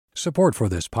Support for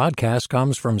this podcast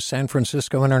comes from San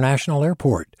Francisco International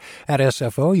Airport. At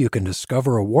SFO, you can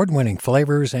discover award-winning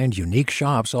flavors and unique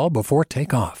shops all before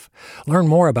takeoff. Learn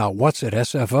more about what's at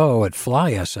SFO at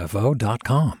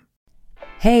flysfo.com.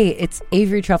 Hey, it's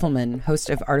Avery Trufelman,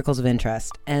 host of Articles of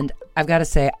Interest, and I've got to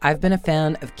say, I've been a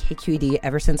fan of KQED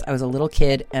ever since I was a little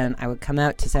kid, and I would come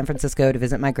out to San Francisco to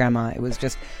visit my grandma. It was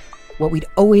just what we'd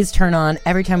always turn on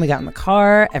every time we got in the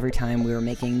car, every time we were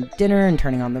making dinner and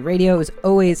turning on the radio. It was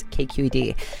always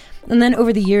KQED. And then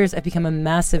over the years, I've become a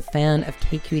massive fan of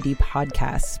KQED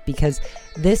podcasts because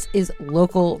this is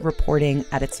local reporting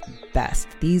at its best.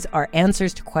 These are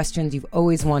answers to questions you've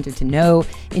always wanted to know,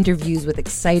 interviews with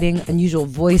exciting, unusual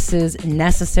voices,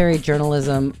 necessary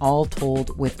journalism, all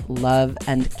told with love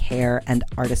and care and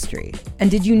artistry. And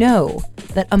did you know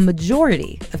that a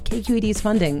majority of KQED's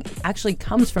funding actually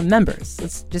comes from members?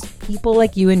 It's just people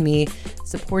like you and me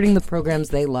supporting the programs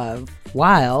they love,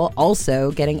 while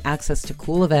also getting access to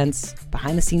cool events,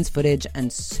 behind-the-scenes footage, and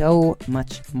so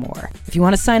much more. If you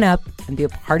want to sign up and be a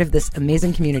part of this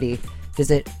amazing community,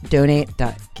 visit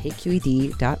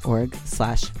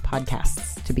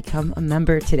donate.kqed.org/podcasts to become a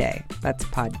member today. That's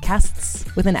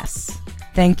podcasts with an S.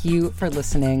 Thank you for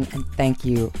listening, and thank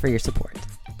you for your support.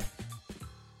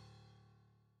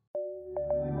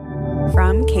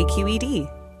 From KQED.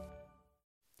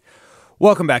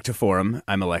 Welcome back to Forum.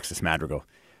 I'm Alexis Madrigal.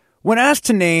 When asked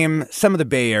to name some of the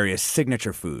Bay Area's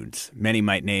signature foods, many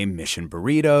might name Mission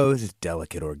burritos,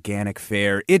 delicate organic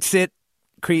fare,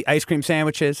 ice cream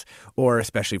sandwiches, or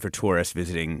especially for tourists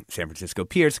visiting San Francisco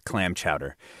piers, clam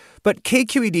chowder. But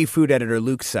KQED food editor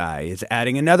Luke Tsai is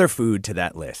adding another food to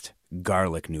that list,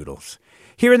 garlic noodles.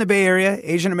 Here in the Bay Area,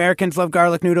 Asian Americans love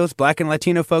garlic noodles. Black and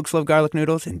Latino folks love garlic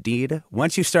noodles. Indeed,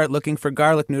 once you start looking for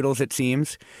garlic noodles, it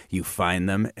seems, you find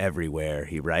them everywhere,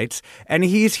 he writes. And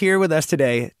he's here with us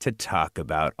today to talk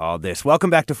about all this. Welcome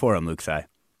back to Forum, Luke Tsai.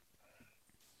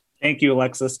 Thank you,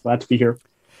 Alexis. Glad to be here.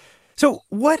 So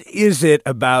what is it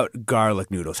about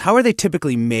garlic noodles? How are they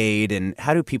typically made, and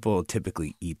how do people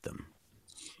typically eat them?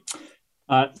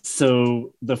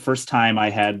 So the first time I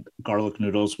had garlic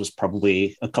noodles was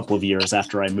probably a couple of years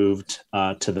after I moved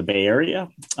to the Bay Area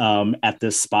at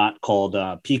this spot called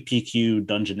PPQ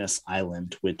Dungeness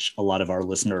Island, which a lot of our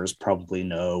listeners probably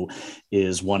know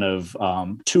is one of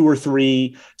two or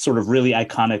three sort of really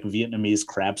iconic Vietnamese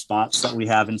crab spots that we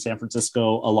have in San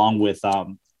Francisco, along with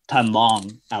Tan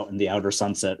Long out in the outer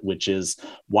Sunset, which is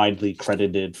widely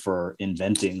credited for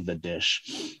inventing the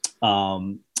dish.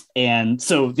 And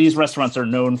so these restaurants are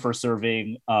known for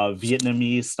serving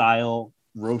Vietnamese style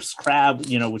roast crab,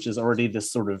 which is already this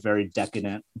sort of very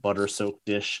decadent butter-soaked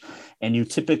dish. And you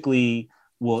typically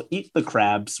will eat the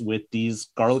crabs with these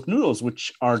garlic noodles,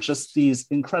 which are just these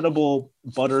incredible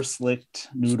butter-slicked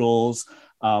noodles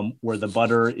where the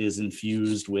butter is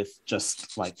infused with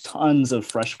just like tons of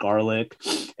fresh garlic.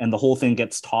 And the whole thing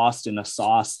gets tossed in a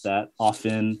sauce that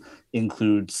often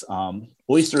includes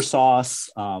oyster sauce,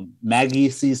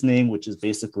 Maggi seasoning, which is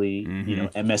basically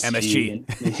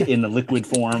MSG. In the liquid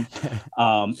form,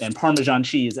 and Parmesan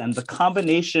cheese. And the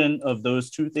combination of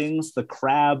those two things, the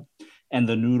crab and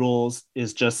the noodles,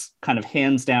 is just kind of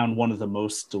hands down one of the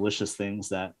most delicious things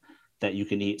that you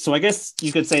can eat. So I guess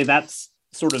you could say that's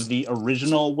sort of the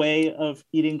original way of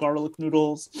eating garlic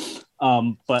noodles.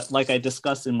 But like I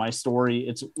discussed in my story,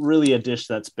 it's really a dish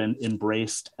that's been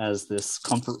embraced as this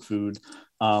comfort food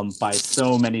by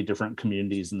so many different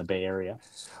communities in the Bay Area.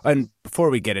 And before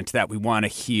we get into that, we want to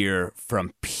hear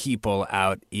from people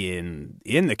out in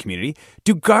the community.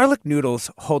 Do garlic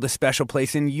noodles hold a special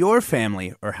place in your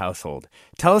family or household?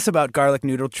 Tell us about garlic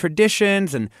noodle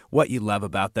traditions and what you love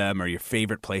about them or your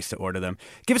favorite place to order them.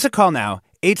 Give us a call now,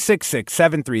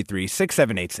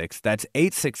 866-733-6786. That's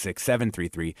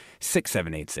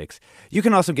 866-733-6786. You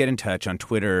can also get in touch on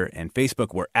Twitter and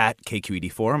Facebook. We're at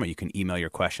KQED Forum, or you can email your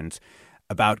questions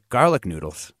about garlic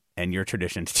noodles and your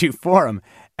traditions to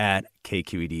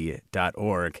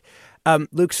forum@kqed.org.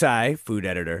 Luke Tsai, food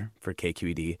editor for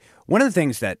KQED. One of the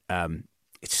things that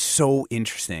it's so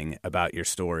interesting about your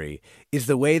story is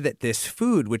the way that this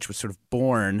food, which was sort of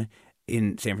born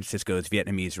in San Francisco's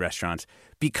Vietnamese restaurants,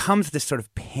 becomes this sort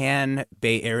of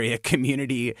pan-Bay Area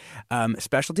community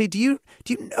specialty. Do you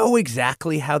know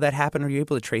exactly how that happened? Are you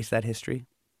able to trace that history?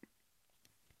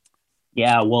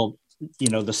 Yeah, well,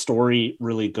 the story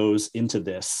really goes into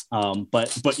this.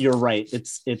 But you're right.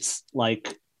 It's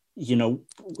like,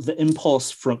 the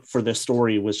impulse for this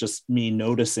story was just me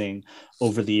noticing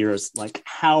over the years, like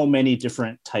how many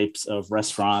different types of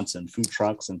restaurants and food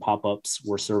trucks and pop-ups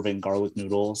were serving garlic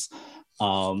noodles.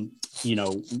 You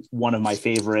know, one of my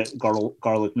favorite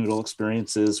garlic noodle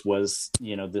experiences was,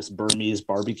 you know, this Burmese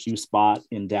barbecue spot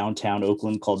in downtown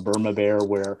Oakland called Burma Bear,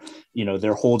 where, you know,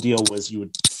 their whole deal was you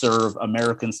would serve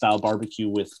American style barbecue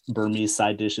with Burmese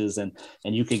side dishes, and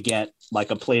you could get like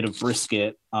a plate of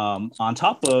brisket on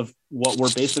top of what were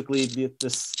basically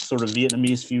this sort of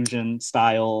Vietnamese fusion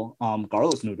style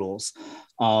garlic noodles.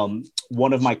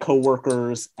 One of my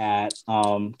coworkers at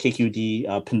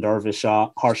KQED,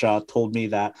 Pinder Harsha, told me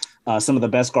that some of the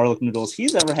best garlic noodles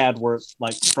he's ever had were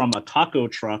like from a taco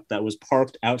truck that was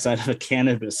parked outside of a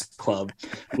cannabis club,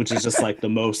 which is just like the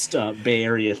most Bay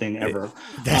Area thing ever.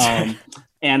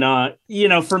 And, you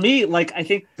know, for me, like, I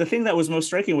think the thing that was most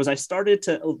striking was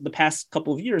the past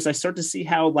couple of years, I started to see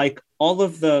how like all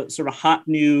of the sort of hot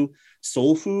new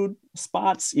soul food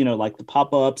spots, you know, like the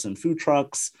pop-ups and food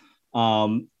trucks,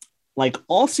 like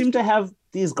all seem to have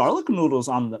these garlic noodles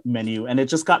on the menu. And it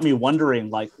just got me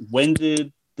wondering, like, when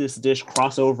did this dish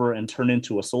cross over and turn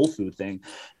into a soul food thing?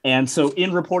 And so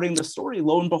in reporting the story,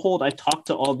 lo and behold, I talked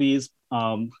to all these,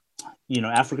 you know,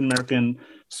 African-American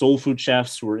soul food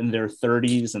chefs who were in their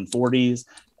 30s and 40s.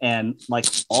 And like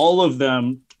all of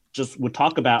them just would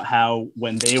talk about how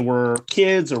when they were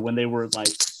kids or when they were like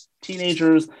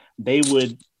teenagers, they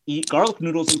would eat garlic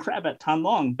noodles and crab at Tan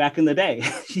Long back in the day,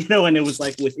 you know, and it was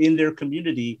like within their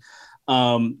community,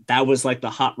 that was like the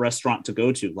hot restaurant to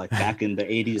go to, like back in the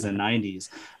 80s and 90s.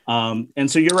 And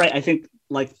so you're right. I think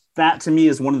like that to me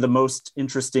is one of the most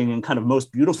interesting and kind of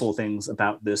most beautiful things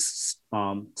about this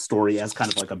story as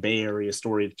kind of like a Bay Area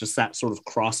story, just that sort of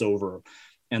crossover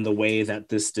and the way that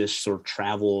this dish sort of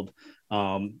traveled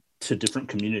to different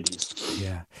communities.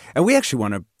 Yeah. And we actually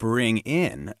want to bring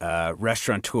in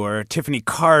restaurateur Tiffany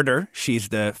Carter. She's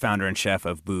the founder and chef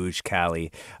of Bouge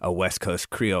Cali, a West Coast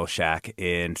Creole shack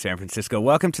in San Francisco.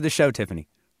 Welcome to the show, Tiffany.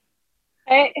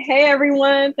 Hey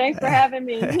everyone. Thanks for having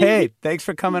me. Hey, thanks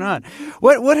for coming on.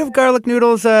 What have garlic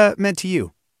noodles meant to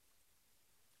you?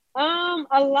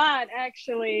 A lot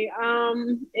actually.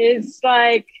 It's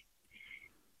like,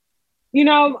 you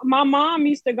know, my mom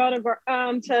used to go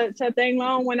to Thang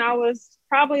Long when I was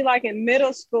probably like in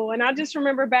middle school. And I just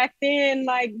remember back then,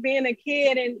 like being a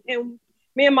kid and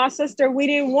me and my sister, we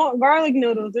didn't want garlic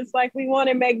noodles. It's like we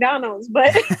wanted McDonald's,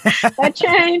 but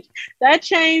that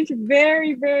changed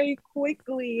very, very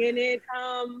quickly. And it,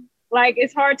 like,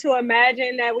 it's hard to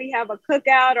imagine that we have a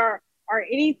cookout or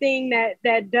anything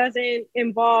that doesn't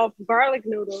involve garlic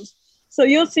noodles. So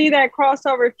you'll see that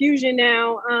crossover fusion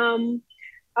now.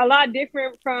 A lot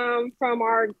different from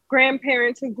our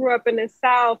grandparents who grew up in the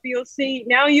South. You'll see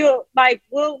now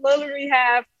we'll literally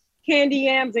have candy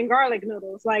yams and garlic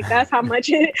noodles. Like that's how much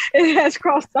it has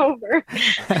crossed over.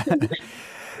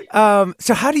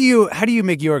 So how do you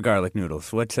make your garlic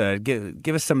noodles? What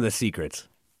give us some of the secrets?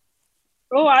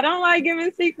 Oh, I don't like giving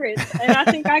secrets, and I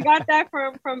think I got that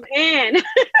from Anne.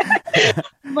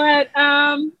 But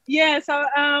yeah, so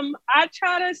I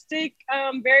try to stick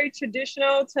very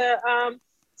traditional to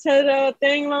the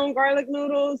Thang Long garlic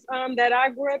noodles that I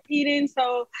grew up eating.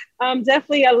 So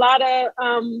definitely a lot of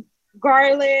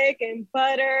garlic and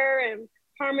butter and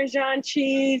Parmesan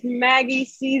cheese, Maggi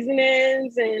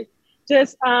seasonings, and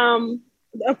just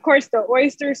of course the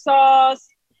oyster sauce.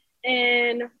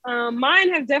 And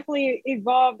mine have definitely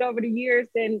evolved over the years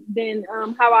than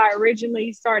how I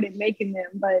originally started making them,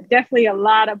 but definitely a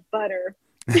lot of butter.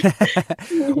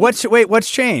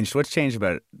 What's changed? What's changed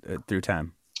about it through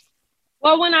time?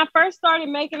 Well, when I first started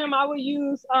making them, I would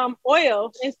use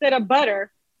oil instead of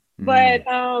butter. But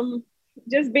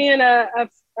just being a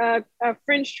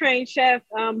French trained chef,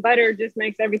 butter just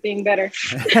makes everything better.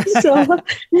 So.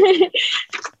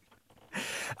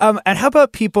 And how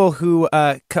about people who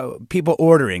people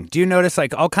ordering? Do you notice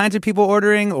like all kinds of people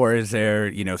ordering, or is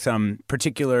there some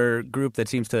particular group that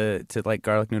seems to like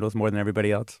garlic noodles more than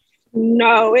everybody else?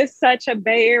 No, it's such a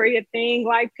Bay Area thing.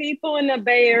 Like people in the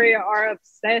Bay Area are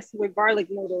obsessed with garlic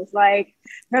noodles. Like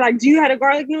they're like, "Do you have a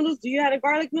garlic noodles? Do you have a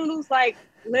garlic noodles?" Like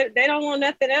they don't want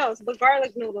nothing else but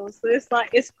garlic noodles. So it's like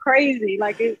it's crazy.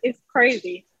 Like it's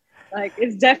crazy. Like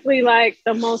it's definitely like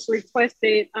the most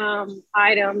requested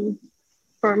item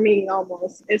for me.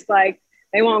 Almost, it's like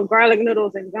they want garlic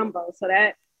noodles and gumbo. So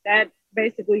that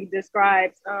basically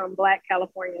describes Black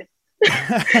California.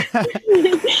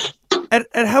 And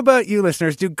how about you,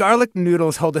 listeners? Do garlic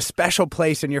noodles hold a special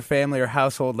place in your family or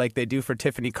household like they do for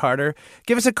Tiffany Carter?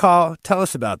 Give us a call. Tell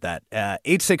us about that.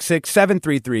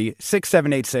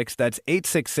 866-733-6786. That's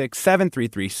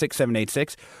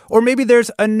 866-733-6786. Or maybe there's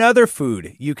another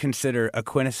food you consider a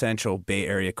quintessential Bay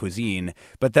Area cuisine,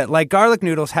 but that, like garlic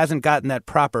noodles, hasn't gotten that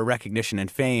proper recognition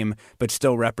and fame, but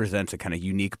still represents a kind of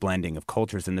unique blending of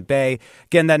cultures in the Bay.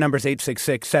 Again, that number is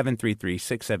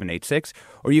 866-733-6786.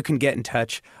 Or you can get in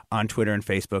touch on Twitter and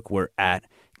Facebook. We're at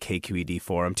KQED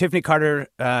Forum. Tiffany Carter,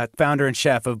 founder and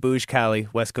chef of Bouge Cali,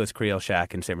 West Coast Creole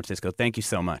Shack in San Francisco. Thank you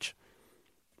so much.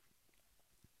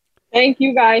 Thank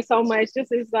you guys so much.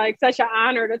 This is like such an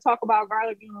honor to talk about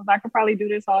garlic noodles. I could probably do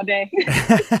this all day.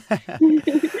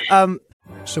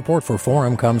 Support for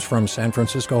Forum comes from San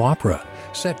Francisco Opera.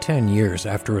 Set 10 years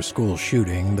after a school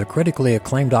shooting, the critically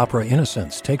acclaimed opera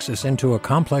Innocence takes us into a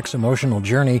complex emotional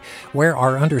journey where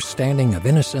our understanding of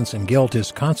innocence and guilt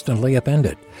is constantly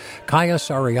upended. Kaya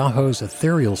Sariaho's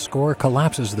ethereal score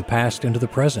collapses the past into the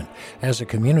present as a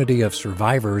community of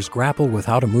survivors grapple with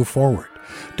how to move forward.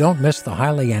 Don't miss the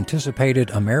highly anticipated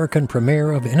American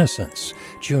premiere of Innocence,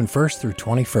 June 1st through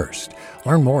 21st.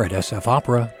 Learn more at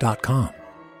sfopera.com.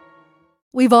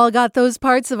 We've all got those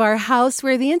parts of our house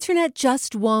where the internet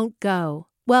just won't go.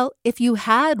 Well, if you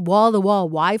had wall-to-wall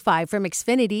Wi-Fi from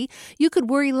Xfinity, you could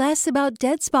worry less about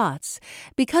dead spots.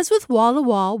 Because with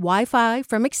wall-to-wall Wi-Fi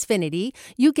from Xfinity,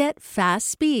 you get fast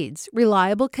speeds,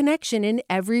 reliable connection in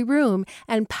every room,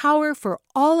 and power for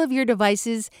all of your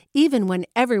devices, even when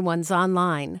everyone's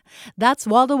online. That's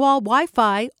wall-to-wall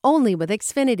Wi-Fi only with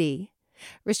Xfinity.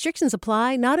 Restrictions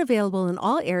apply, not available in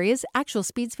all areas. Actual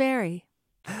speeds vary.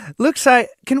 Luke Tsai,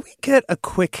 can we get a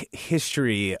quick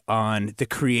history on the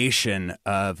creation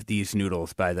of these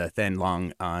noodles by the Than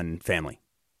Long An family?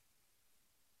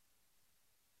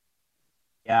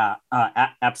 Yeah,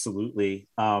 absolutely.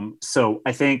 So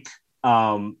I think,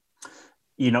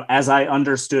 as I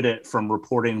understood it from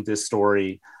reporting this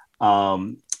story,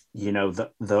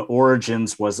 the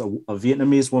origins was a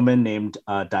Vietnamese woman named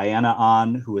Diana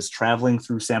An, who was traveling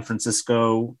through San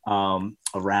Francisco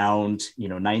around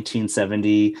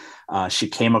 1970. She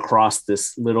came across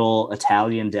this little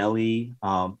Italian deli,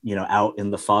 out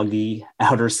in the foggy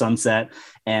outer sunset,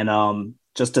 and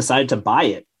just decided to buy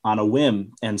it on a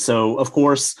whim. And so, of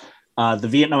course, the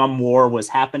Vietnam War was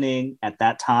happening at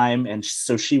that time. And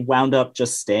so she wound up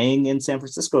just staying in San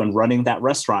Francisco and running that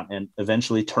restaurant and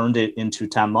eventually turned it into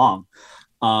Tan Long.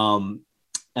 And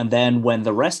then when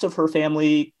the rest of her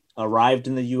family arrived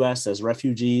in the U.S. as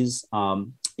refugees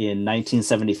in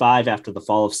 1975 after the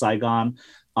fall of Saigon,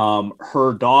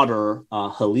 her daughter,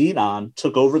 Helene An,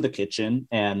 took over the kitchen.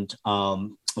 And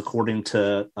according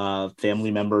to a family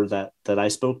member that I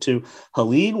spoke to,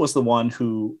 Helene was the one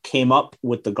who came up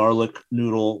with the garlic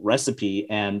noodle recipe.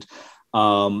 And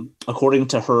according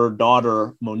to her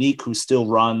daughter, Monique, who still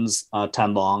runs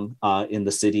Tan Long in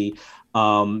the city,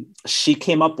 she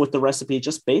came up with the recipe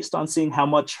just based on seeing how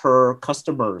much her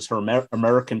customers, her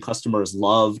American customers,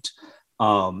 loved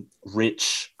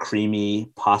rich, creamy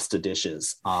pasta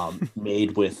dishes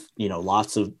made with,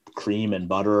 lots of cream and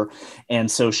butter.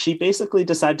 And so she basically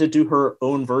decided to do her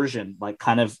own version, like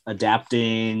kind of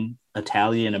adapting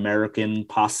Italian American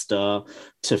pasta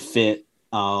to fit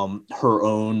her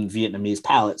own Vietnamese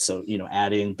palate. So,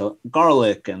 adding the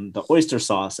garlic and the oyster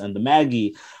sauce and the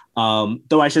Maggi.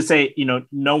 Though I should say,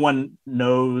 no one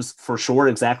knows for sure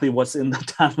exactly what's in the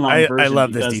Tan Long version. I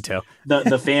love this detail.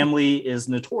 the family is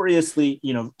notoriously,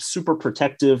 super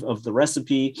protective of the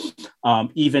recipe,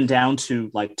 even down to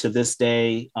to this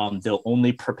day, they'll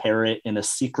only prepare it in a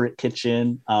secret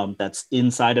kitchen that's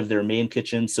inside of their main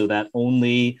kitchen, so that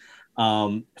only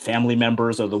family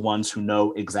members are the ones who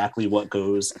know exactly what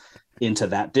goes into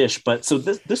that dish. But so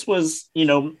this was,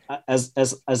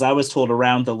 as I was told,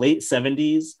 around the late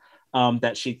 70s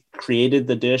that she created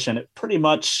the dish, and it pretty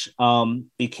much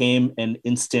became an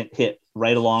instant hit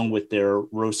right along with their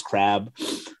roast crab.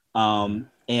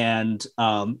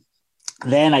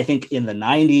 Then I think in the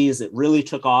 90s, it really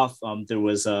took off. There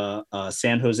was a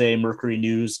San Jose Mercury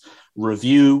News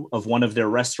review of one of their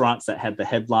restaurants that had the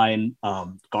headline,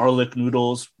 "Garlic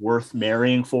Noodles Worth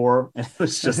Marrying For." And it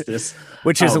was just this.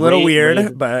 Which is a little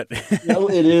weird, but.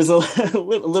 It is a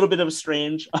little bit of a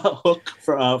strange hook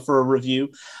for a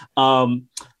review.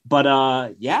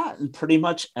 But pretty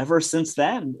much ever since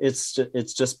then, it's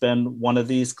just been one of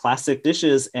these classic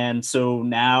dishes. And so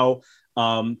now,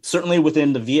 certainly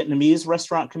within the Vietnamese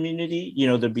restaurant community,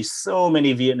 there'd be so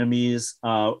many Vietnamese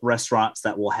restaurants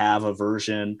that will have a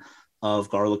version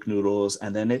of garlic noodles,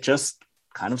 and then it just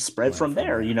kind of spread from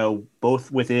there,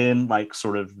 both within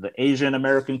sort of the Asian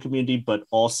American community, but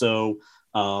also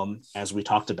as we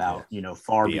talked about,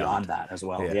 far beyond that as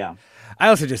well. Yeah. I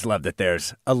also just love that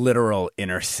there's a literal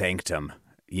inner sanctum,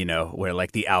 where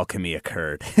like the alchemy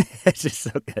occurred. It's just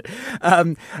so good.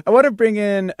 I want to bring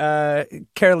in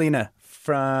Catalina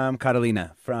from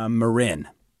Marin.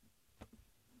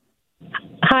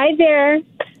 Hi there.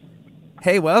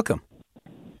 Hey, welcome.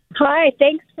 Hi,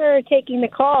 thanks for taking the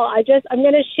call. I'm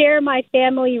going to share my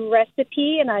family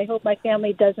recipe, and I hope my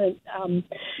family doesn't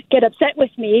get upset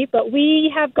with me, but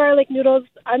we have garlic noodles.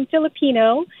 I'm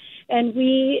Filipino, and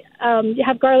we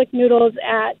have garlic noodles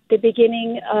at the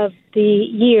beginning of the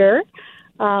year,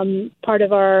 part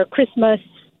of our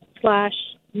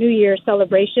Christmas/New Year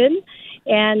celebration.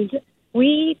 And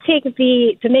we take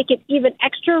to make it even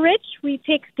extra rich, we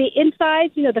take the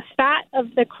insides, the fat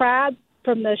of the crab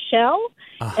from the shell,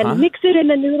 and mix it in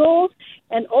the noodles,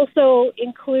 and also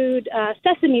include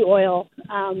sesame oil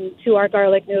to our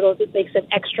garlic noodles. It makes it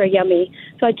extra yummy.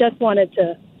 So I just wanted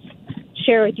to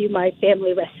share with you my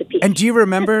family recipe. And do you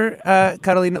remember,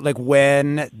 Catalina, like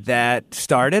when that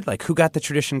started? Like who got the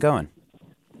tradition going?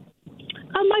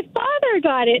 My father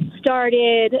got it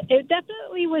started. It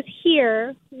definitely was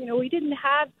here. We didn't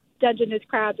have Dungeness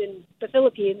crab in the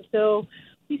Philippines, so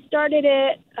we started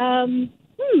it,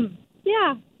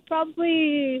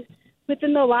 probably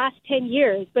within the last 10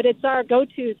 years. But it's our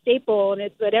go-to staple, and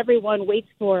it's what everyone waits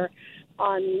for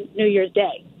on New Year's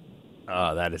Day.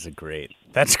 Oh, that's great.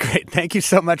 Thank you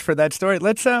so much for that story.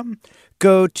 Let's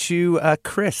go to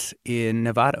Chris in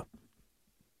Nevada.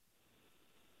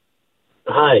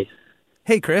 Hi.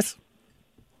 Hey, Chris.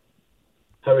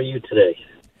 How are you today?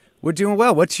 We're doing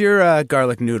well. What's your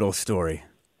garlic noodle story?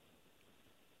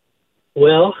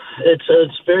 Well, it's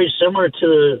very similar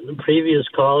to the previous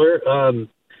caller.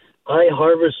 I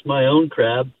harvest my own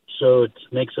crab, so it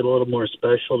makes it a little more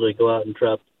special to go out and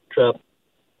trap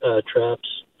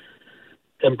traps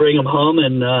and bring them home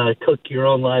and cook your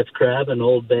own live crab in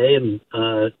Old Bay and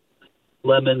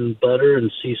lemon butter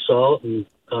and sea salt and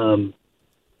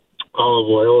olive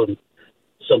oil, and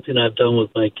something I've done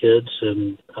with my kids,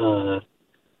 and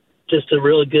just a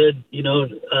real good,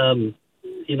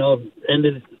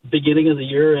 beginning of the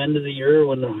year, end of the year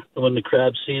when the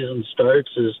crab season starts,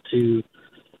 is to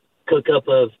cook up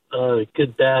a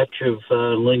good batch of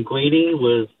linguine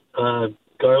with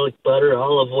garlic butter,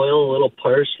 olive oil, a little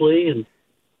parsley, and a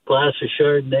glass of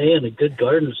Chardonnay, and a good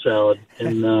garden salad,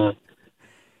 and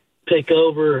pick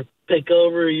over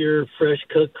your fresh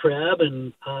cooked crab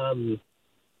and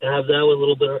have that with a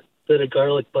little bit of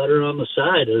garlic butter on the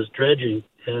side as dredging.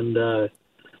 And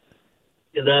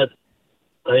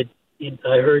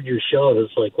I heard your show. I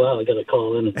was like, wow, I got to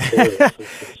call in and share this.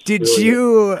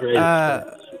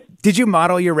 Did you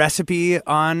model your recipe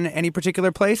on any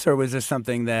particular place, or was this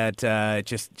something that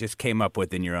just came up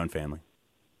within your own family?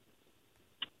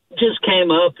 Just came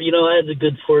up. I had the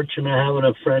good fortune of having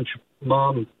a French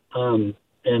mom, and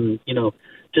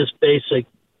just basic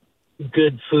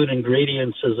good food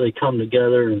ingredients as they come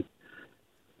together. And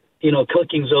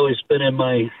cooking's always been in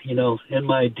my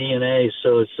DNA.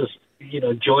 So it's just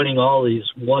joining all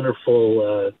these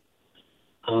wonderful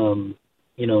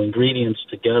ingredients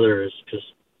together is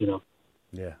just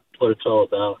what it's all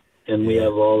about. And we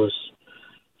have all this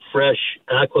fresh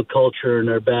aquaculture in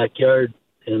our backyard,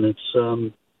 and it's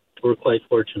we're quite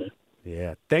fortunate.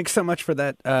 Yeah. Thanks so much for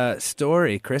that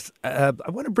story, Chris. I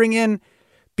want to bring in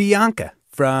Bianca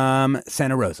from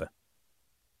Santa Rosa.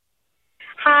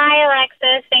 Hi,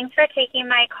 Alexis. Thanks for taking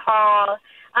my call.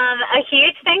 A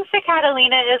huge thanks to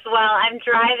Catalina as well. I'm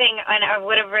driving, and I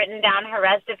would have written down her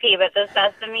recipe, but the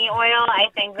sesame oil, I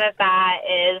think that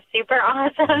is super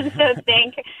awesome. So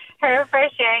thank her for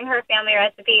sharing her family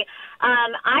recipe.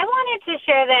 I wanted to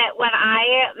share that when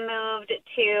I moved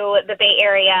to the Bay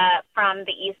Area from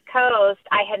the East Coast,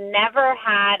 I had never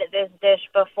had this dish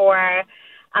before.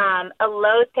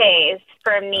 Elotes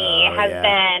for me has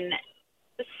been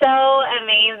so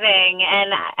amazing.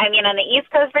 And I mean, on the East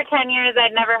Coast for 10 years,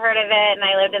 I'd never heard of it. And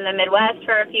I lived in the Midwest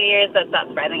for a few years. That's not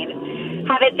surprising. I just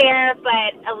have it there.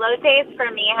 But elotes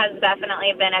for me has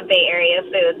definitely been a Bay Area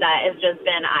food that has just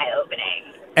been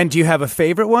eye-opening. And do you have a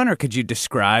favorite one, or could you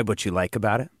describe what you like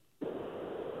about it?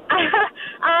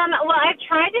 Well, I've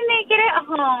tried to make it at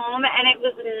home, and it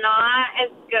was not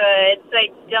as good, so I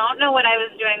don't know what I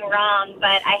was doing wrong,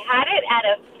 but I had it at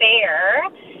a fair,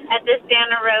 at the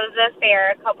Santa Rosa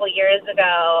Fair a couple years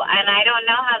ago, and I don't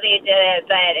know how they did it,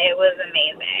 but it was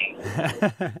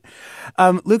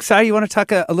amazing. Luke Tsai, you want to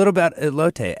talk a little about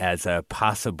elote as a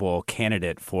possible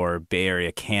candidate for Bay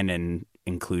Area canon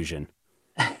inclusion?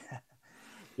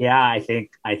 Yeah, I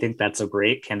think that's a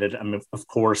great candidate. I mean, of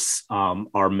course,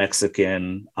 our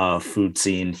Mexican food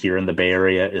scene here in the Bay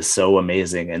Area is so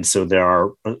amazing, and so there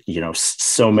are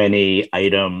so many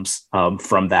items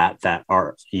from that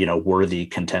are worthy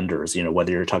contenders.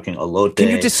 Whether you're talking elote. Can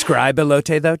you describe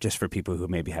elote though, just for people who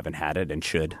maybe haven't had it and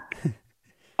should?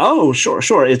 Oh, sure.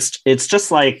 It's just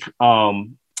like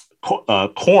corn,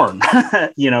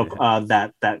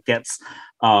 that gets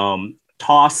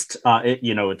tossed.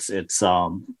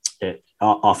 It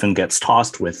often gets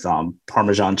tossed with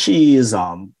Parmesan cheese.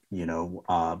 I've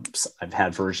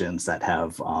had versions that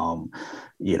have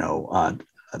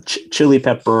chili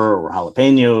pepper or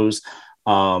jalapenos,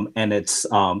 and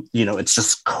it's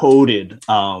just coated.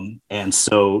 And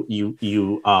so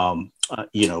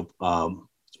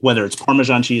whether it's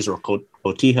Parmesan cheese or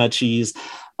cotija cheese.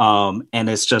 And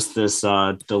it's just this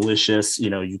delicious,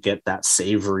 you get that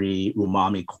savory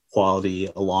umami quality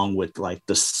along with like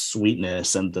the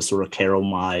sweetness and the sort of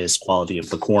caramelized quality of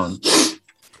the corn.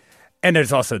 And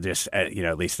there's also just,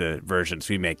 at least the versions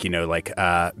we make, like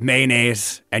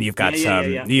mayonnaise, and you've got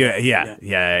and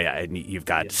you've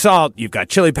got salt, you've got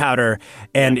chili powder,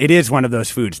 and it is one of those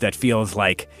foods that feels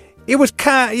like it was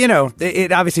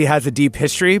it obviously has a deep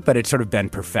history, but it's sort of been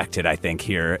perfected, I think,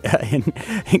 here in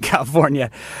California.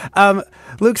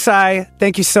 Luke Tsai,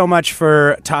 thank you so much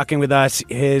for talking with us.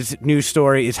 His new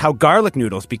story is how garlic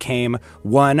noodles became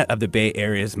one of the Bay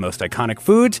Area's most iconic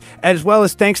foods, as well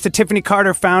as thanks to Tiffany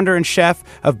Carter, founder and chef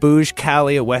of Bouge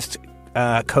Cali, a West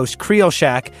Coast Creole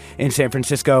shack in San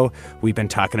Francisco. We've been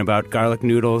talking about garlic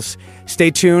noodles.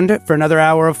 Stay tuned for another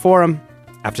hour of Forum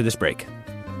after this break.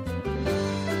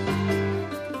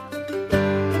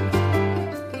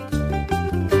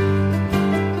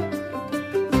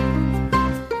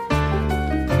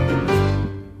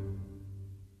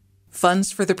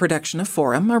 Funds for the production of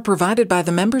Forum are provided by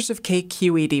the members of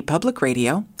KQED Public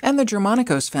Radio and the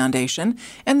Germanicos Foundation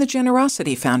and the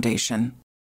Generosity Foundation.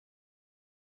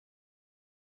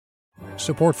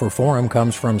 Support for Forum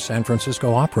comes from San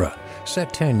Francisco Opera.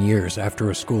 Set 10 years after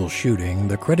a school shooting,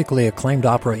 the critically acclaimed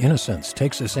opera Innocence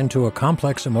takes us into a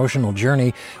complex emotional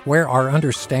journey where our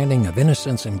understanding of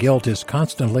innocence and guilt is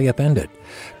constantly upended.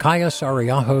 Kaya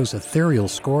Sariaho's ethereal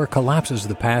score collapses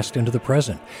the past into the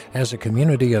present as a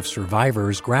community of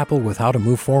survivors grapple with how to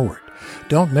move forward.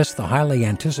 Don't miss the highly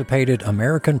anticipated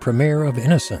American premiere of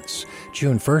Innocence,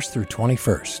 June 1st through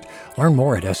 21st. Learn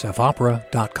more at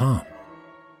sfopera.com.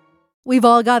 We've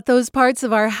all got those parts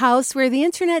of our house where the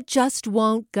internet just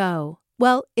won't go.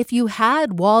 Well, if you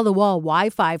had wall-to-wall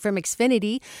Wi-Fi from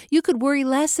Xfinity, you could worry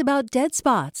less about dead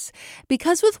spots.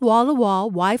 Because with wall-to-wall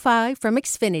Wi-Fi from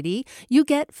Xfinity, you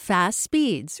get fast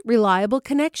speeds, reliable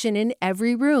connection in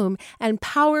every room, and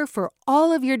power for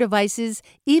all of your devices,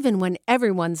 even when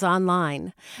everyone's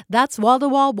online. That's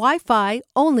wall-to-wall Wi-Fi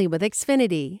only with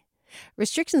Xfinity.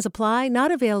 Restrictions apply,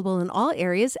 not available in all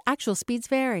areas. Actual speeds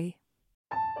vary.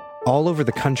 All over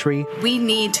the country, we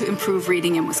need to improve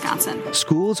reading in Wisconsin.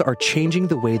 Schools are changing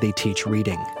the way they teach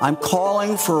reading. I'm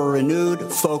calling for a renewed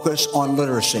focus on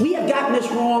literacy. We have gotten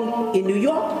this wrong in New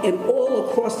York and all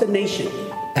across the nation.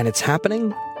 And it's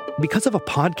happening because of a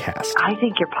podcast. I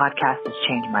think your podcast has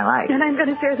changed my life. And I'm going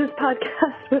to share this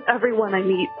podcast with everyone I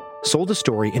meet. Sold a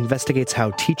Story investigates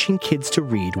how teaching kids to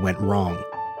read went wrong.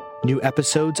 New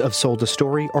episodes of Sold a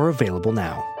Story are available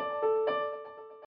now.